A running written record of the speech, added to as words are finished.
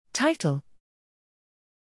Title: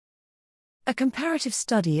 A comparative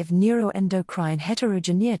study of neuroendocrine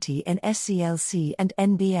heterogeneity in SCLC and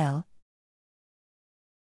NBL.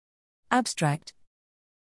 Abstract: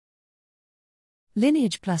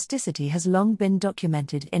 Lineage plasticity has long been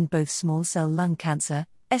documented in both small cell lung cancer,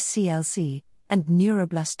 SCLC, and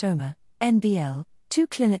neuroblastoma, NBL, two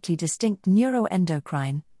clinically distinct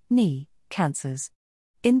neuroendocrine, NE, cancers.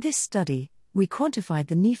 In this study, we quantified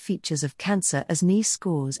the NE features of cancer as NE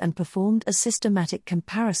scores and performed a systematic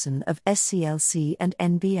comparison of SCLC and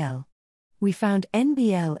NBL. We found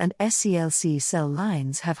NBL and SCLC cell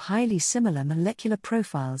lines have highly similar molecular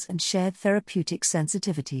profiles and shared therapeutic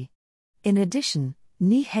sensitivity. In addition,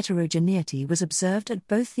 NE heterogeneity was observed at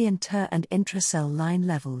both the inter- and intracell line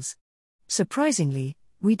levels. Surprisingly,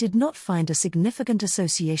 we did not find a significant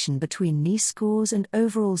association between NE scores and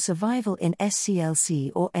overall survival in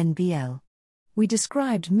SCLC or NBL. We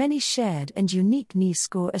described many shared and unique NE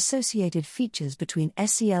score-associated features between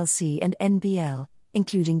SCLC and NBL,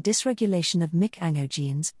 including dysregulation of MYC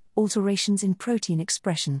oncogenes, alterations in protein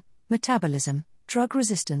expression, metabolism, drug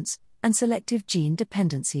resistance, and selective gene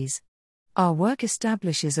dependencies. Our work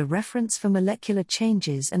establishes a reference for molecular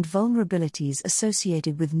changes and vulnerabilities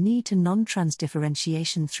associated with NE to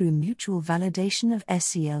non-transdifferentiation through mutual validation of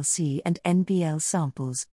SCLC and NBL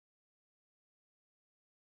samples.